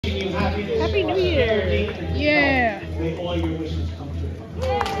Happy New Year! Yeah. May all your wishes come true.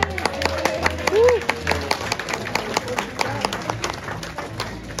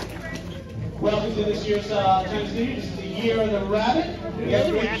 Welcome to this year's Chinese New Year. This is the Year of the Rabbit. We have a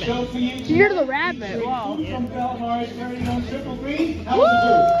great show for you. Year of the Rabbit. Wow. Food from Belmar's very own Triple Green. How was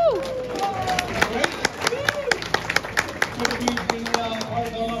the food? Great. Triple Green's been part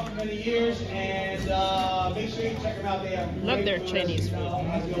of Belmar for many years, and make sure you check them out. They have Love great their food, Chinese food.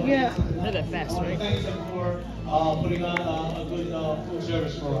 Yeah. They're the best, right? Thank them for putting on a good food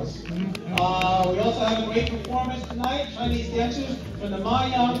service for us. We also have a great performance tonight. Chinese dancers from the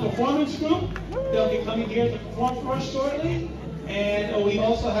Mayang Performance Group. They'll be coming here to perform for us shortly. And we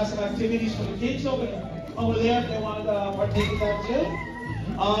also have some activities for the kids over there if they want to partake in that too.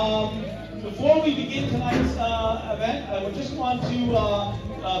 Before we begin tonight's event, I would just want to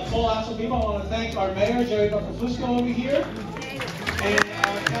call out some people. I want to thank our mayor, Jerry Bucafusco, over here, and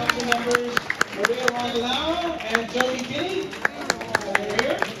our council members, Maria Rondolaro and Jody Kinney. Over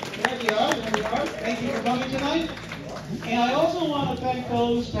here. There they are. There they are. Thank you for coming tonight. And I also want to thank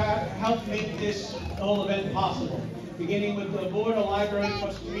those that helped make this whole event possible. Beginning with the Board of Library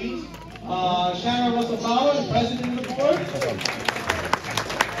Trustees, Shannon Russell Fowler, the President of the Board,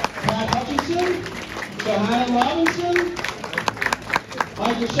 Pat Hutchinson, Johanna Robinson,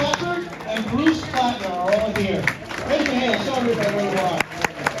 Michael Shepard, and Bruce Plattner are all here. Raise your hands, show everybody where you are.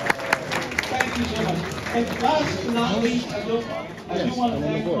 Thank you so much. And last but not least, I do want to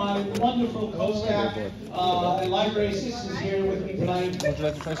thank my wonderful co-staff and library assistants here with me tonight.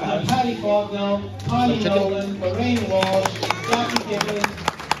 Patty Fogno, Connie Nolan, Lorraine Walsh, Jackie Gibbons,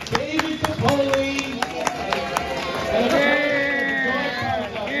 David Capoli,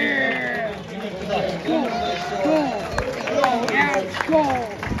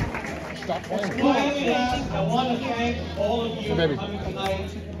 I want to thank all of you for coming tonight.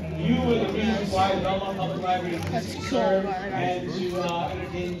 You are the reason why the Belmont Public Library exists to serve and to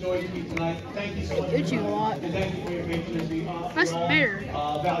entertain and enjoy you tonight. Thank you so much. Itchy a lot. And thank you for your patronage. That's fair.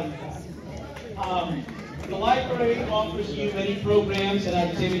 Value that. The library offers you many programs and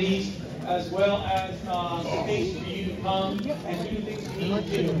activities, as well as space for you to come and do things you need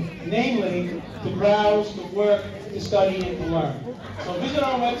to do, namely to browse, to work, to study, and to learn. So visit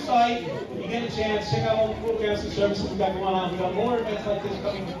our website. If you get a chance, check out all the programs and services we've got going on. We've got more events like this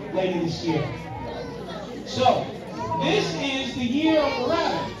coming later this year. So, this is the Year of the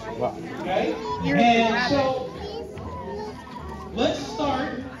Rabbit. Okay? And so, let's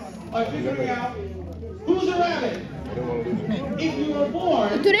start by figuring out who's a rabbit. If you were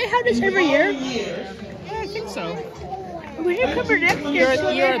born, Do they have this every year? Yeah, I think so. We should cover next year.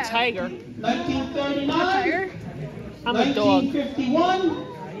 You're a tiger. 1939. Tiger? I'm a dog. 1951.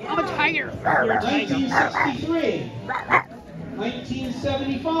 I'm a tiger. You're a tiger. 1963.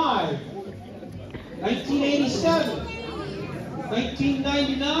 1975. 1987.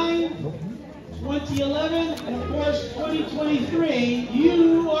 1999. 2011, and of course 2023,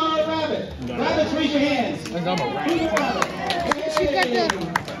 you are a rabbit. Rabbits, raise your hands. I'm a rabbit. Who's a rabbit? She got the.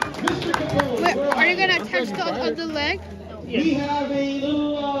 Mr. Capone. Wait, are you gonna attach the other leg? We have a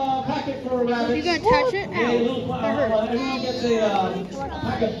little packet for rabbits. You gonna attach it? A little, everyone gets a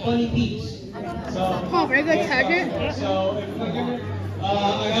pack of Bunny Peeps. So, Oh, are you gonna attach it? So, if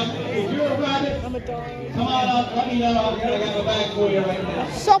you're a rabbit, come on up, let me know. I got a bag for you right now.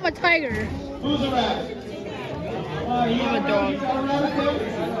 So I'm a tiger. Who's a rabbit? I'm a dog. You got a rabbit too?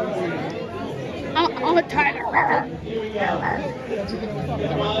 I'm a tiger. Here we go.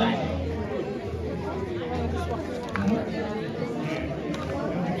 Get one.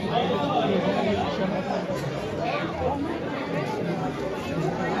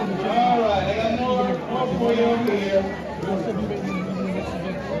 All right, I got more for you over here.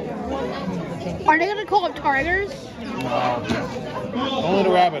 Are they gonna call them tigers? Only the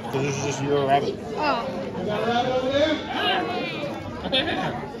rabbit, because this is just your rabbit. Oh. You got a rabbit over there?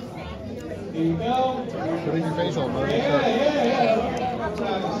 Here you go. Putting your face on, man. Yeah.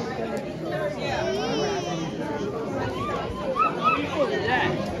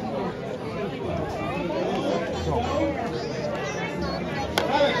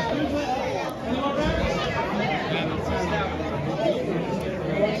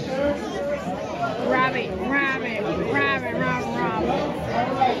 Rabbit.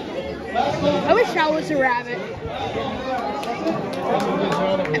 I wish I was a rabbit.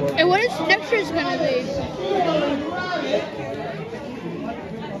 And what is next year's gonna be?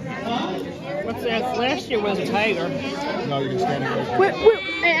 What's that? Last year was a tiger. No, you can stand there. Wait,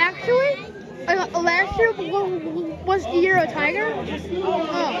 actually, last year was the year of tiger? Oh.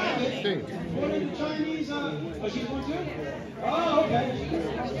 Chinese, she's one too? Oh, okay.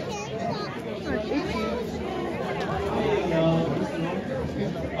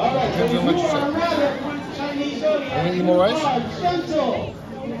 Depends on what you say. Chinese You want any more rice? Gentle,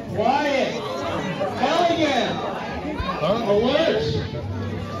 quiet, elegant, Huh? alert,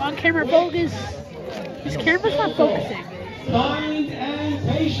 On camera focus. This camera's not focusing. kind, and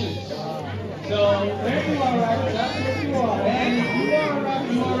patient. So there you are, Rabbit. That's what you are. And if you are a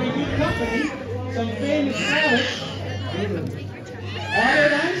rabbit, you are in good company. Some famous rabbits.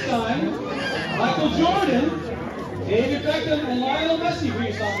 Albert Einstein, Michael Jordan, David Beckham, and Lionel Messi for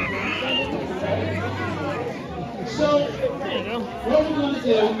your song. So There you go. what we're going to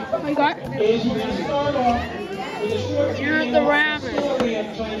do I got is we're going to start off with a short Year of video the Rabbit. story of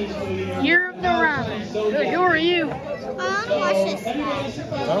Chinese New Year. Year of the Rabbit. Who are you? I want to watch this. Everybody sit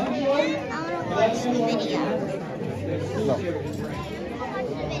back Huh? and enjoy. I want to watch the video. No. The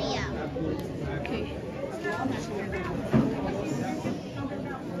video. Okay.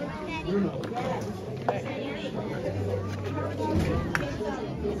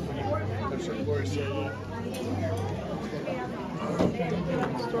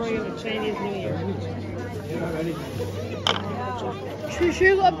 Story of the Chinese New Year. Should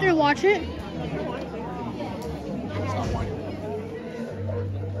you go up there and watch it?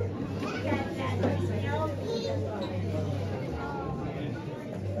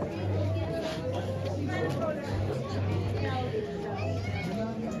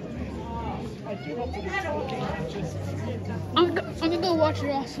 I'm gonna go watch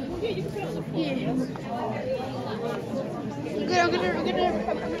it also. Yeah. I'm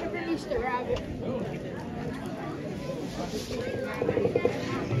gonna release the rabbit.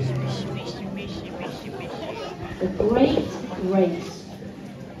 The Great Race.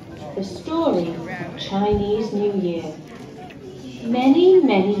 The story of Chinese New Year. Many,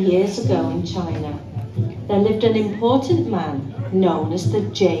 many years ago in China, there lived an important man known as the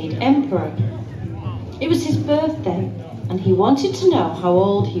Jade Emperor. It was his birthday, and he wanted to know how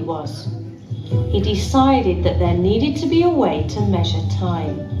old he was. He decided that there needed to be a way to measure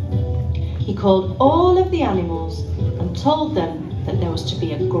time. He called all of the animals and told them that there was to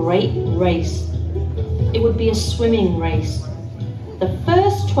be a great race. It would be a swimming race. The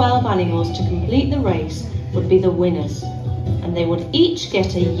first 12 animals to complete the race would be the winners, and they would each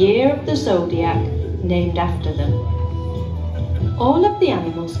get a year of the zodiac named after them. All of the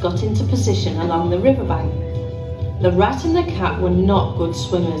animals got into position along the riverbank. The rat and the cat were not good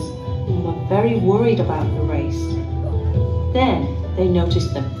swimmers and were very worried about the race. Then they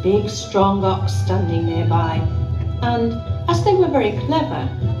noticed the big, strong ox standing nearby, and, as they were very clever,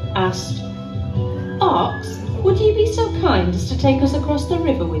 asked, "Ox, would you be so kind as to take us across the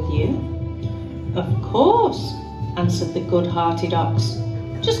river with you?" "Of course," answered the good-hearted ox.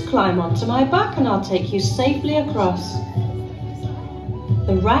 "Just climb onto my back and I'll take you safely across."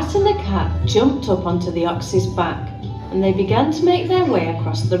 The rat and the cat jumped up onto the ox's back, and they began to make their way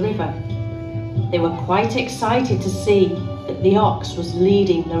across the river. They were quite excited to see that the ox was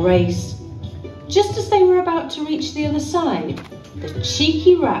leading the race. Just as they were about to reach the other side, the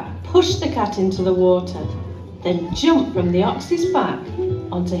cheeky rat pushed the cat into the water, then jumped from the ox's back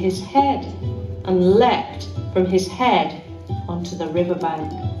onto his head and leapt from his head onto the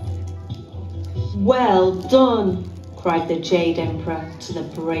riverbank. "Well done," cried the Jade Emperor to the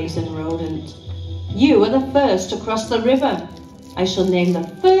brazen rodent. "You are the first to cross the river. I shall name the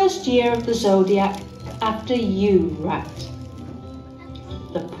first year of the zodiac after you, rat."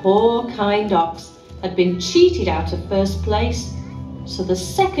 The poor kind ox had been cheated out of first place, so the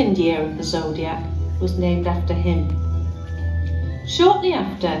second year of the zodiac was named after him. Shortly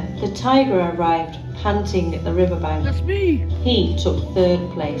after, the tiger arrived, panting at the riverbank. That's me. He took third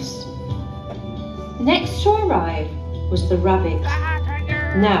place. Next to arrive was the rabbit. Ah,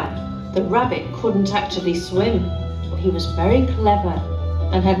 tiger. Now, the rabbit couldn't actually swim, but he was very clever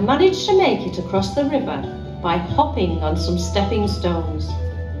and had managed to make it across the river by hopping on some stepping stones.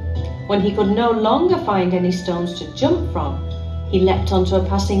 When he could no longer find any stones to jump from, he leapt onto a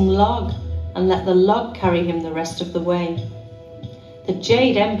passing log and let the log carry him the rest of the way. The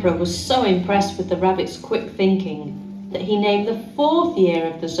Jade Emperor was so impressed with the rabbit's quick thinking that he named the fourth year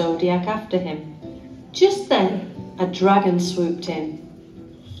of the zodiac after him. Just then, a dragon swooped in.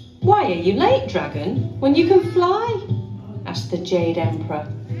 "Why are you late, dragon, when you can fly?" asked the Jade Emperor,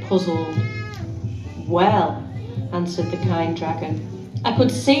 puzzled. "Well," answered the kind dragon, "I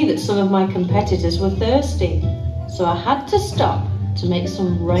could see that some of my competitors were thirsty, so I had to stop to make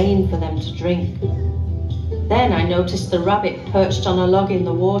some rain for them to drink. Then I noticed the rabbit perched on a log in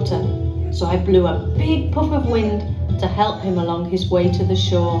the water, so I blew a big puff of wind to help him along his way to the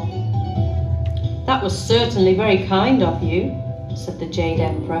shore." "That was certainly very kind of you," said the Jade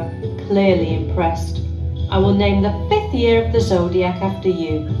Emperor, clearly impressed. "I will name the fifth year of the zodiac after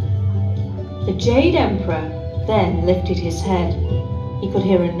you, The Jade Emperor then lifted his head. He could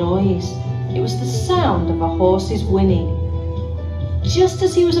hear a noise. It was the sound of a horse's whinny. Just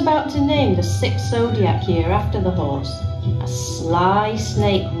as he was about to name the 6th zodiac year after the horse, a sly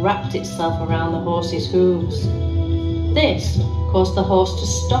snake wrapped itself around the horse's hooves. This caused the horse to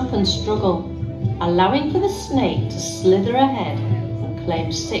stop and struggle, allowing for the snake to slither ahead and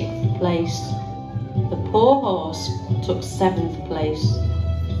claim 6th place. The poor horse took 7th place.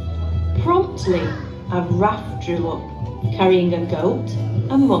 Promptly, a raft drew up, carrying a goat,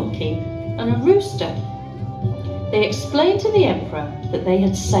 a monkey, and a rooster. They explained to the emperor that they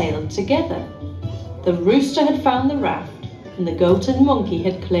had sailed together. The rooster had found the raft, and the goat and monkey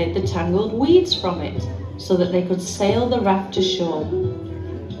had cleared the tangled weeds from it, so that they could sail the raft to shore.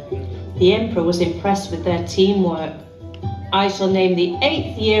 The emperor was impressed with their teamwork. "I shall name the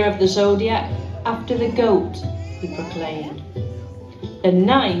 8th year of the zodiac after the goat," he proclaimed. "The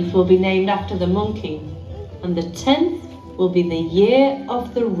 9th will be named after the monkey, and the 10th will be the year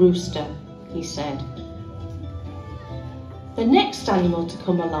of the rooster," he said. The next animal to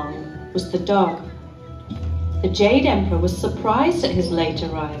come along was the dog. The Jade Emperor was surprised at his late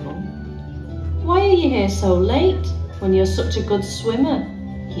arrival. "Why are you here so late when you're such a good swimmer?"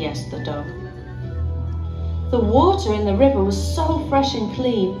 he asked the dog. "The water in the river was so fresh and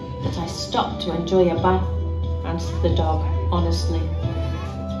clean that I stopped to enjoy a bath," answered the dog honestly.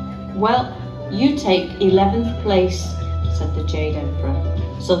 "Well, you take 11th place," said the Jade Emperor.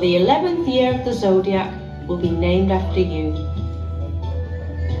 "So the 11th year of the zodiac will be named after you."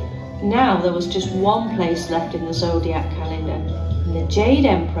 Now there was just one place left in the zodiac calendar, and the Jade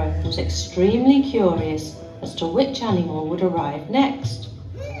Emperor was extremely curious as to which animal would arrive next.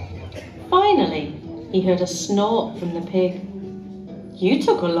 Finally, he heard a snort from the pig. "You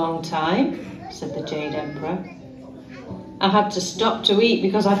took a long time," said the Jade Emperor. "I had to stop to eat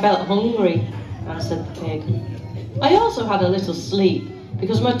because I felt hungry," answered the pig. "I also had a little sleep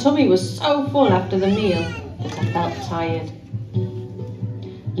because my tummy was so full after the meal that I felt tired."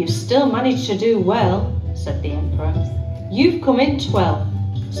 "You've still managed to do well," said the Emperor. "You've come in 12th,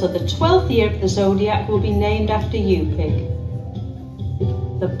 so the 12th year of the zodiac will be named after you, pig."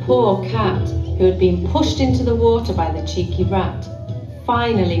 The poor cat, who had been pushed into the water by the cheeky rat,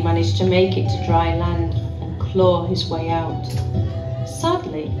 finally managed to make it to dry land and claw his way out.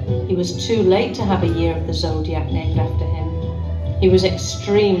 Sadly, he was too late to have a year of the zodiac named after him. He was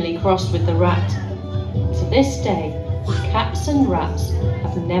extremely cross with the rat. To this day, cats and rats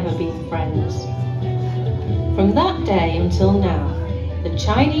have never been friends. From that day until now, the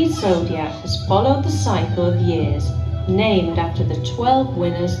Chinese zodiac has followed the cycle of years named after the 12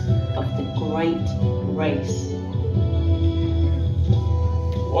 winners of the Great Race.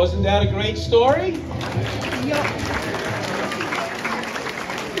 Wasn't that a great story?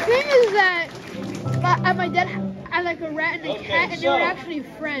 The thing is that my dad had like a rat and a cat, and they were actually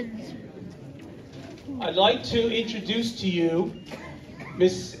friends. I'd like to introduce to you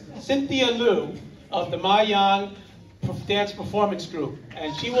Miss Cynthia Liu of the Ma Yang Dance Performance Group,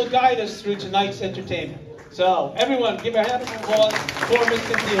 and she will guide us through tonight's entertainment. So, everyone, give a hand of applause for Miss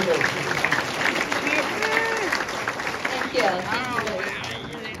Cynthia Liu. Thank you.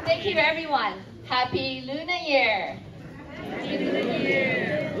 Thank you, everyone. Happy Lunar Year.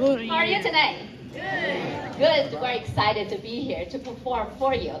 How are you tonight? Good. We're excited to be here to perform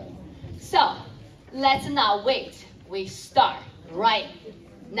for you. So, let's not wait. We start right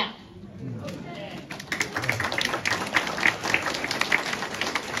now.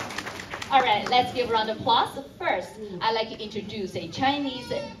 All right, let's give a round of applause. First, I'd like to introduce a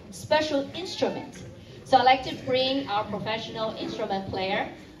Chinese special instrument. So I'd like to bring our professional instrument player,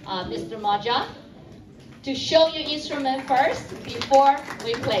 Mr. Ma Jia, to show you instrument first before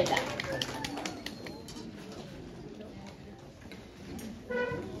we play them.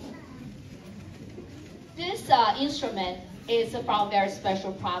 This instrument is from a very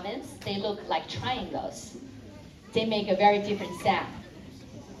special province. They look like triangles. They make a very different sound.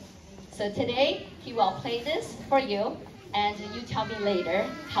 So today, he will play this for you, and you tell me later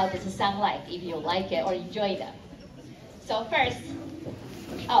how does it sound like, if you like it or enjoy them. So first,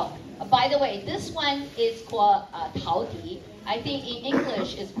 by the way, this one is called Tao Di. I think in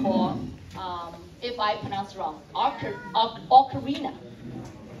English it's called, if I pronounce wrong, ocarina.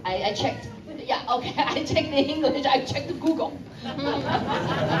 I checked. Yeah, okay, I checked the English, I checked Google.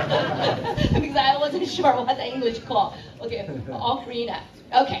 Because I wasn't sure what the English called. Okay, ocarina.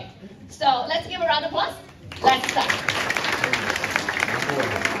 Okay, so let's give a round of applause. Let's start.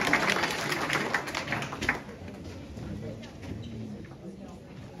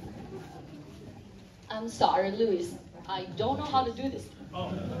 I'm sorry, Louis. I don't know how to do this.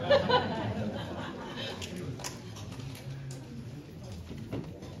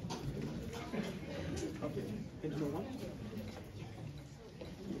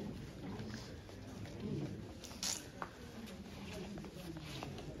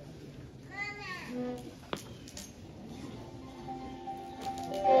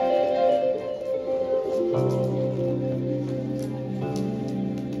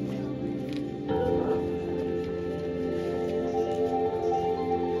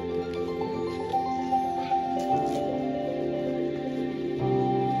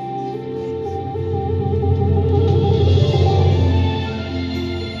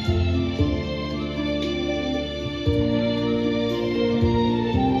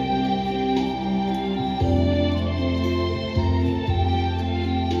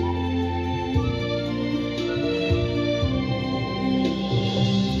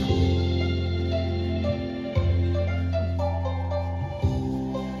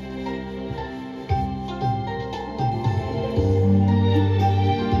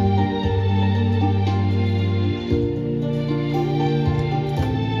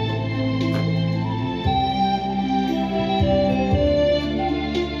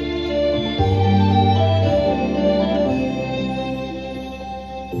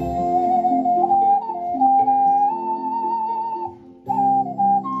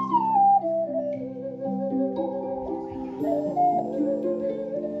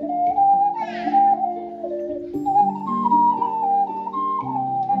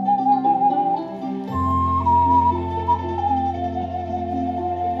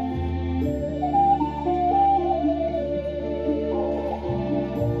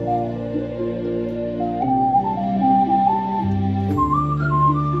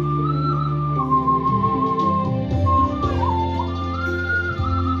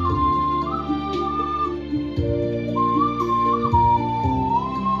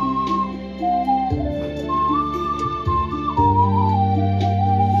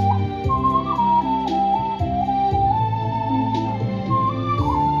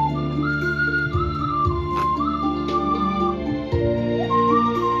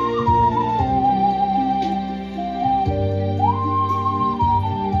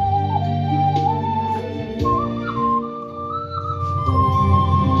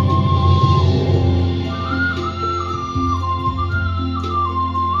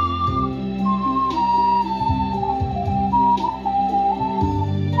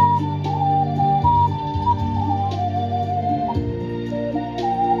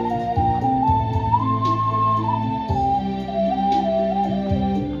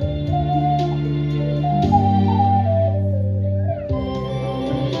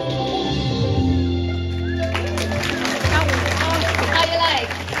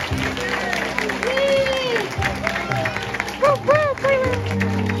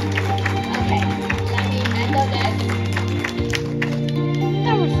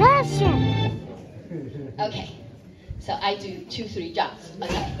 Okay, so I do 2, 3 jumps.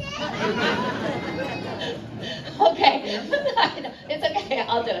 Okay. Okay, it's okay.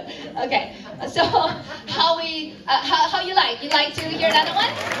 I'll do it. Okay. So how you like? You like to hear another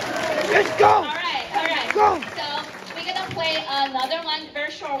one? Let's go. All right. All right. Go. So we're gonna play another one, very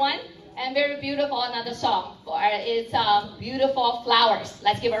short one, and very beautiful. Another song. It's Beautiful Flowers.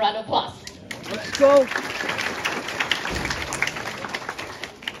 Let's give a round of applause. Let's go.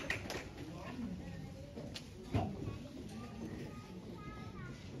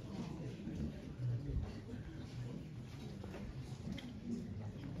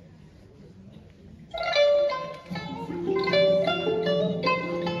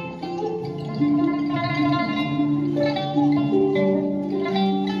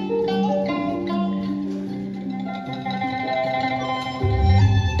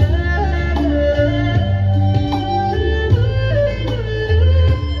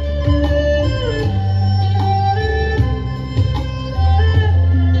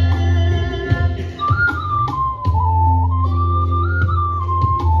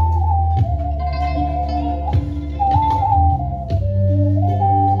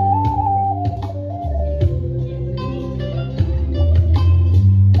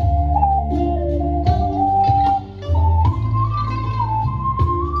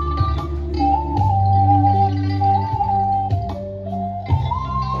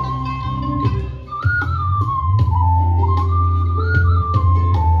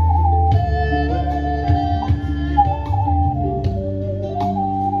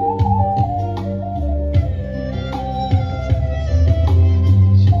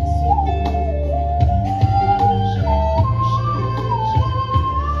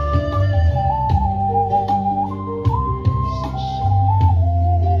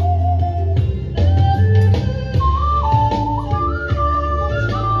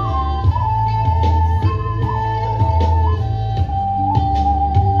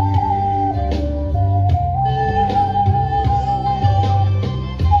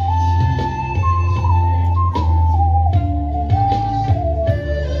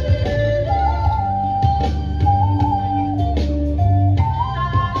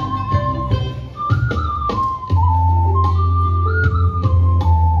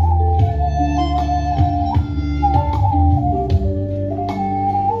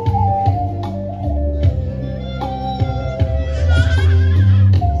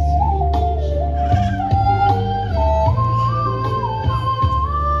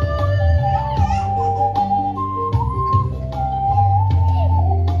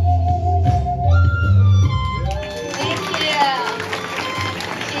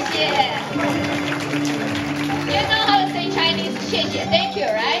 You know how to say Chinese 谢谢 thank you,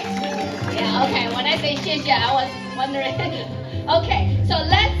 right? Yeah, okay. When I say 谢谢, I was wondering. Okay, so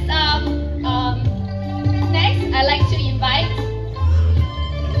let's next I'd like to invite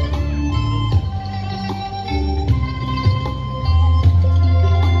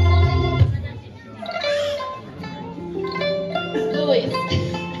Louis.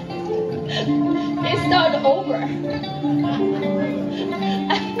 It started over.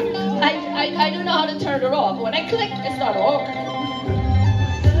 I don't know how to turn it off. When I click, it started over.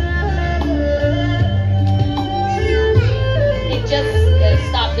 It just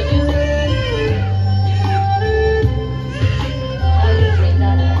stopped the music. How do you bring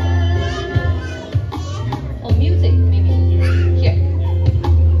that up? Oh, music, maybe. Here.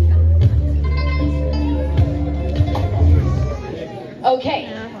 Okay,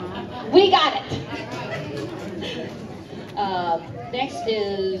 we got it. Next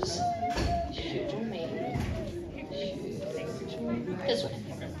is this one.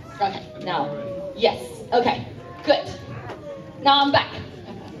 Okay, now, yes, okay, good. Now I'm back.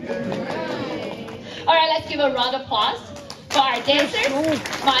 All right, let's give a round of applause for our dancers,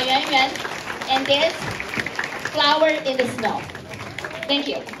 Ma Yuanyuan, and this flower in the snow. Thank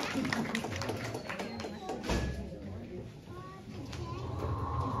you.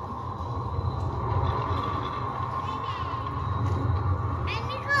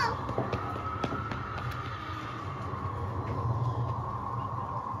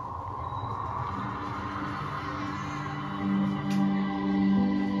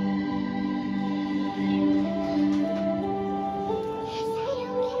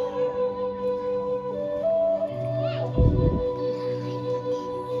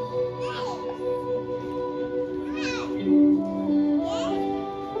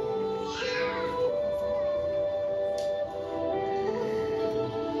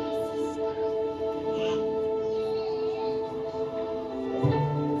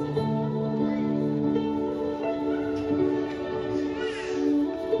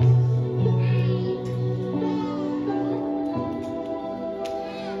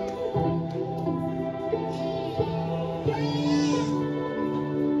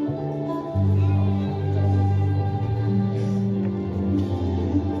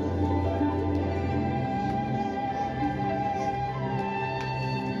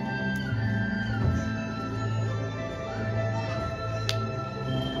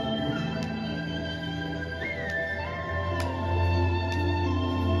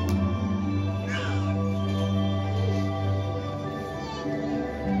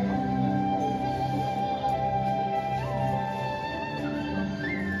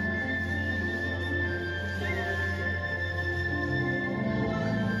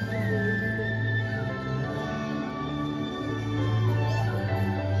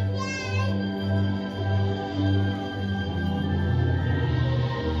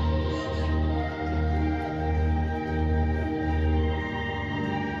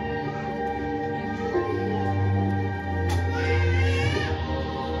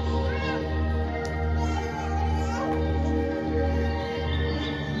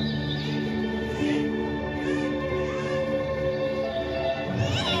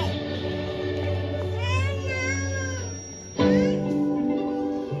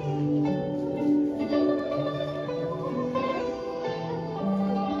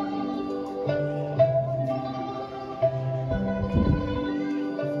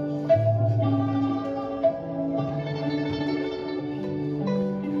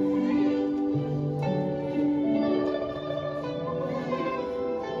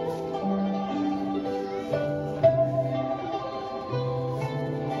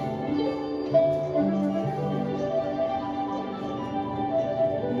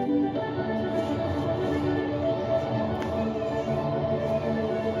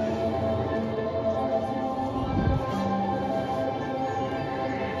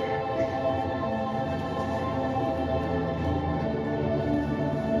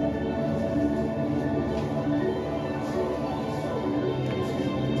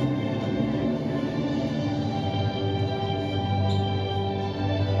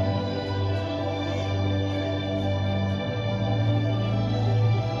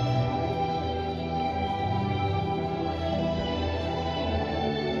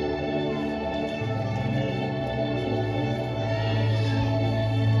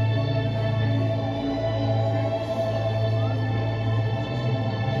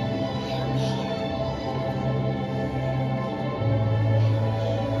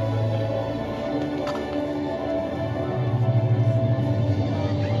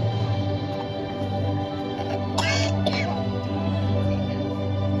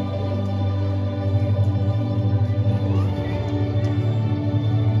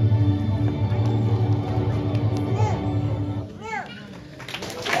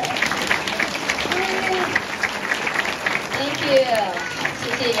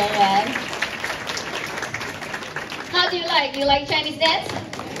 谢圆圆。How do you like? You like Chinese dance?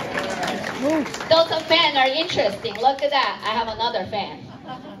 Those fans are interesting. Look at that. I have another fan.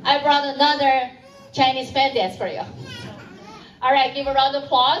 I brought another Chinese fan dance for you. All right, give a round of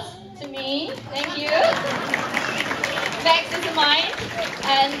applause to me. Thank you. Next is mine,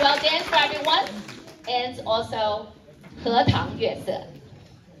 and we'll dance for everyone. And also, 荷塘月色。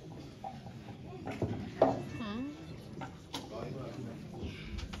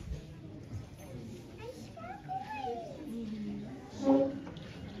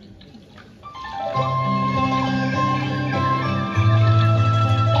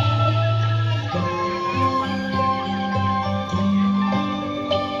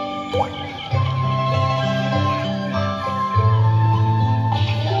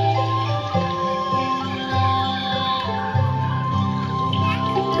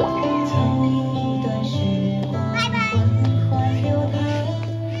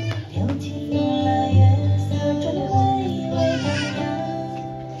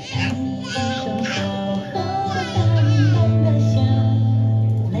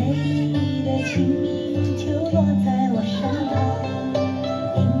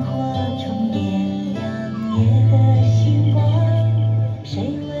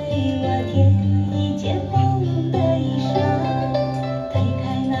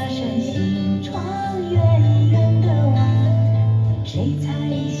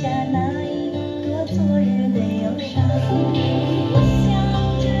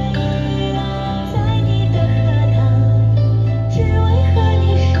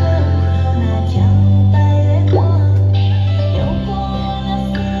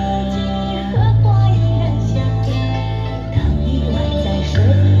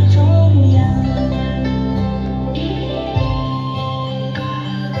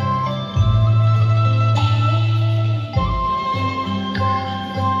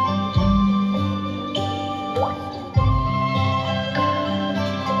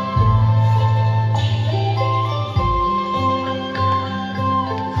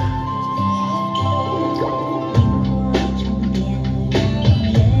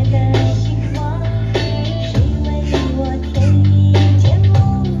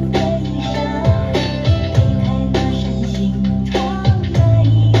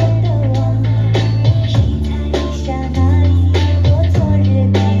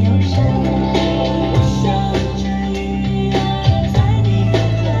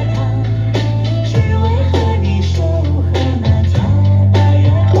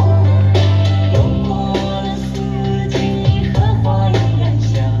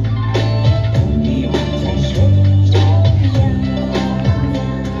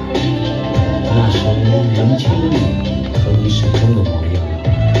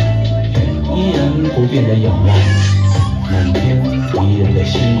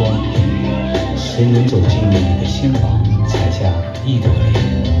谁能走进你的心房，采下一朵莲？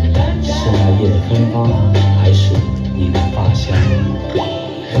是那夜的芬芳，还是你的发香？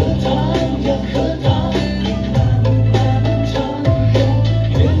荷塘呀荷塘，你慢慢长流，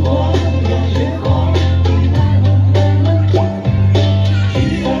月光呀月光，你慢慢流。鱼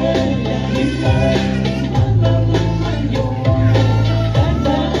儿呀鱼儿，你慢慢游。淡淡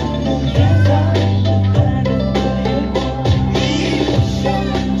的月光，淡淡的月光，我想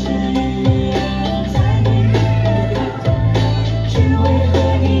只鱼儿在你荷塘，只为和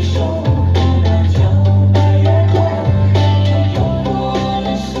你守候那皎白月光。又过了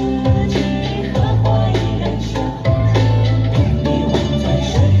四季，荷花依然香，等你宛在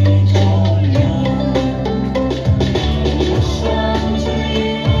水中央。我想只鱼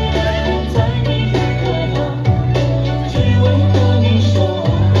儿在你荷塘，只为和你守候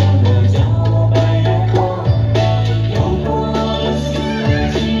那皎白月光。又过了四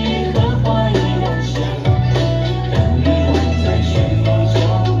季，荷花依然香，等你宛在水中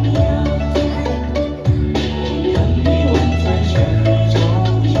央。等你宛在水中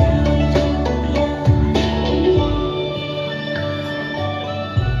央。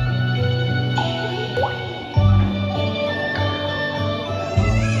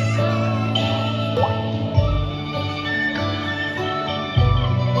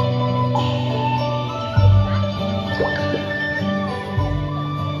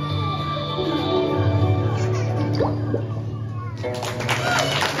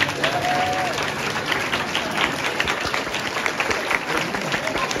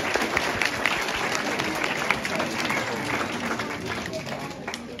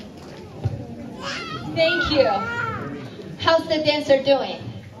Thank you. How's the dancer doing?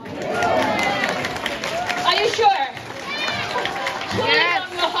 Are you sure? Truly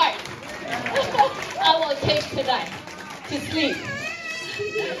from your heart. I will take tonight to sleep.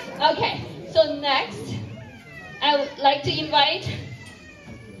 Okay, so next, I would like to invite.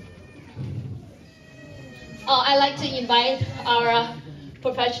 I'd like to invite our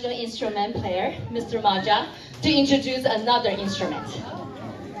professional instrument player, Mr. Maja, to introduce another instrument.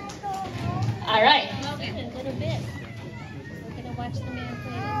 All right.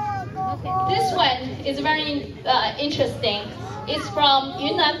 This one is very interesting. It's from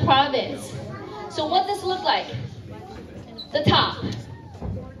Yunnan province. So what does it look like? The top.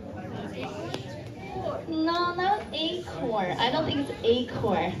 No, not acorn. I don't think it's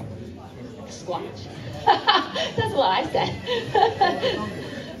acorn. Squash. That's what I said.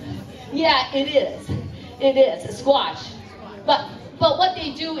 Yeah, it is. It is squash. But what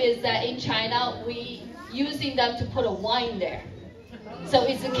they do is that in China we using them to put a wine there. So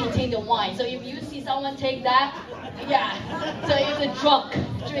it's to contain the wine. So if you see someone take that, yeah, so it's a drunk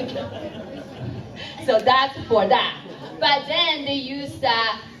drinking. So that's for that. But then they use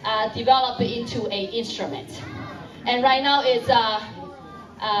that, develop it into an instrument. And right now it's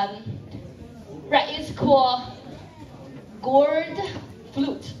it's called gourd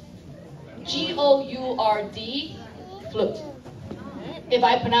flute. Gourd flute. If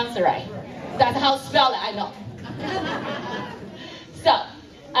I pronounce it right. That's how to spell it, I know. So,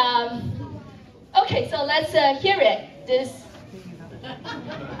 okay, so let's hear it.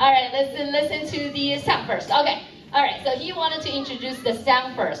 All right, let's listen to the sound first. Okay, all right, so he wanted to introduce the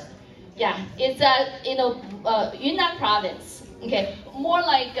sound first. Yeah, it's in Yunnan province. Okay, more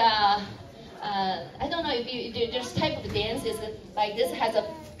like, I don't know if there's type of dance, is it like this has a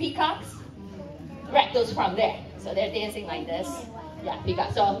peacocks? Right, goes from there. So they're dancing like this. Yeah,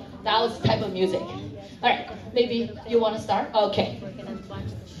 peacock. So that was the type of music. All right, maybe you want to start? Okay. We're going to watch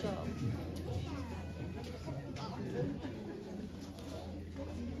the show.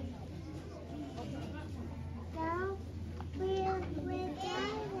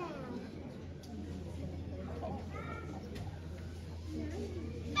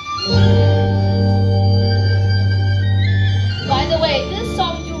 By the way, this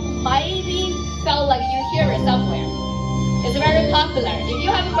song you might felt like you hear it somewhere. It's very popular. If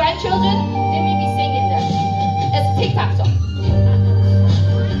you have grandchildren, they may be singing this. It's a TikTok song.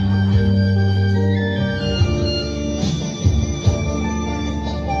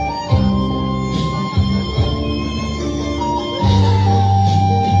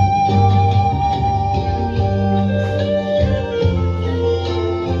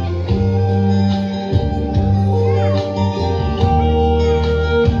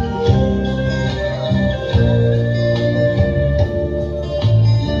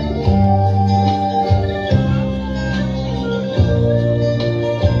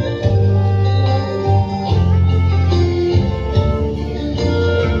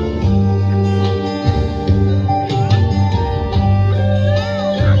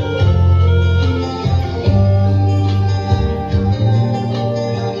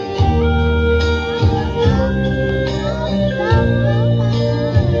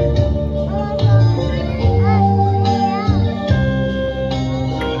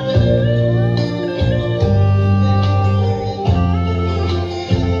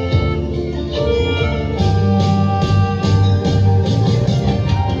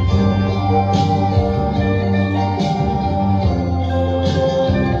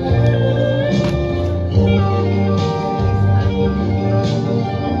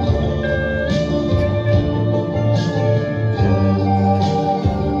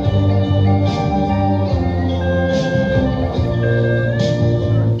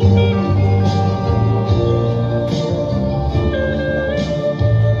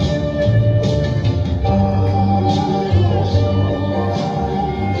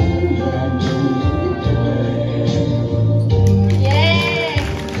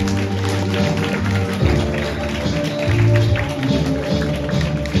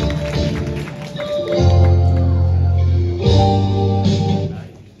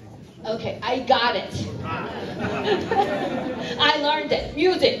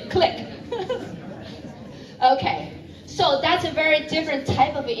 Okay, so that's a very different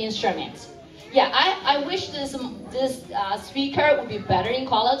type of instrument. Yeah, I wish this speaker would be better in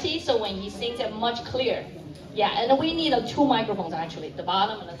quality, so when he sings it much clearer. Yeah, and we need two microphones actually, the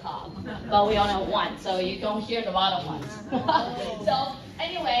bottom and the top. But we only have one, so you don't hear the bottom ones. So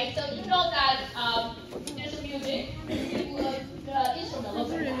anyway, so you know that there's music, the instrument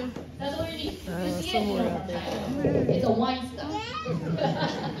looks like that. That's what you need. You see it, you know, it's a wine stuff.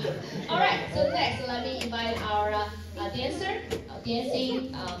 Alright, so next let me invite our dancer,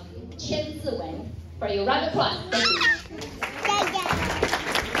 dancing Qian Ziwen for you. Round of applause. Thank you.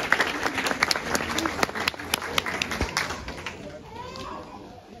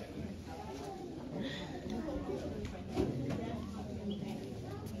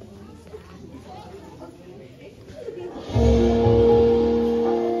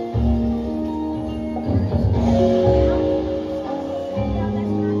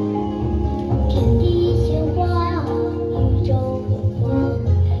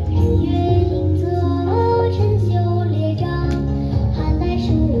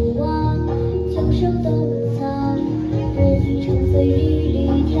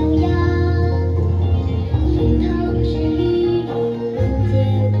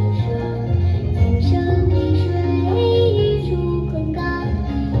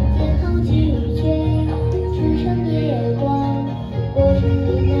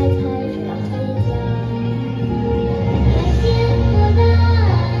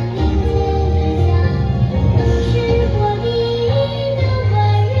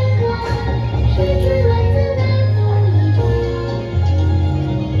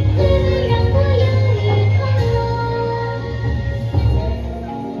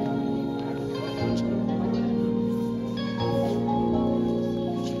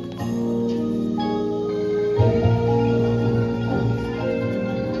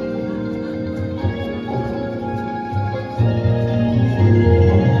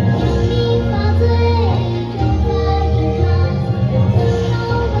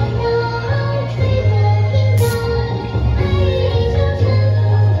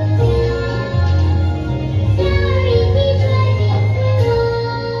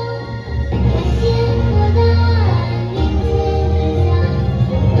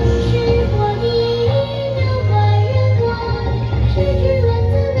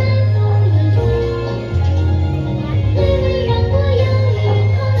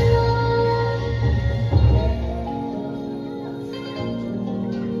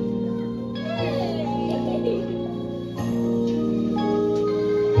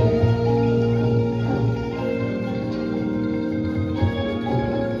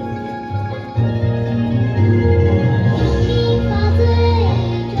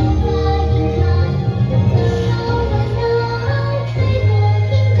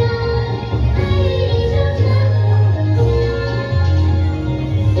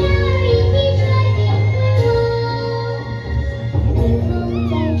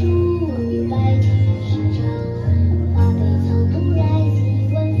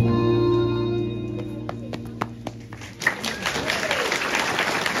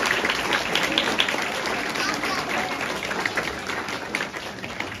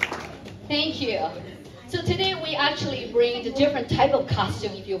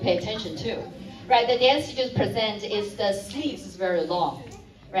 costume if you pay attention to. Right, the dance she just present is the sleeves is very long.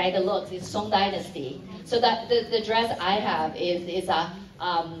 Right, the looks is Song Dynasty. So that the dress I have is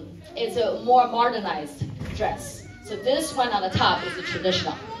a more modernized dress. So this one on the top is the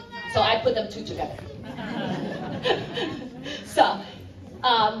traditional. So I put them two together. So,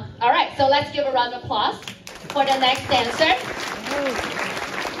 all right, so let's give a round of applause for the next dancer.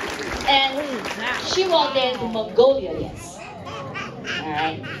 And she will dance Mongolia dance. All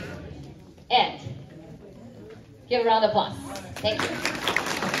right, and give a round of applause. Thank you.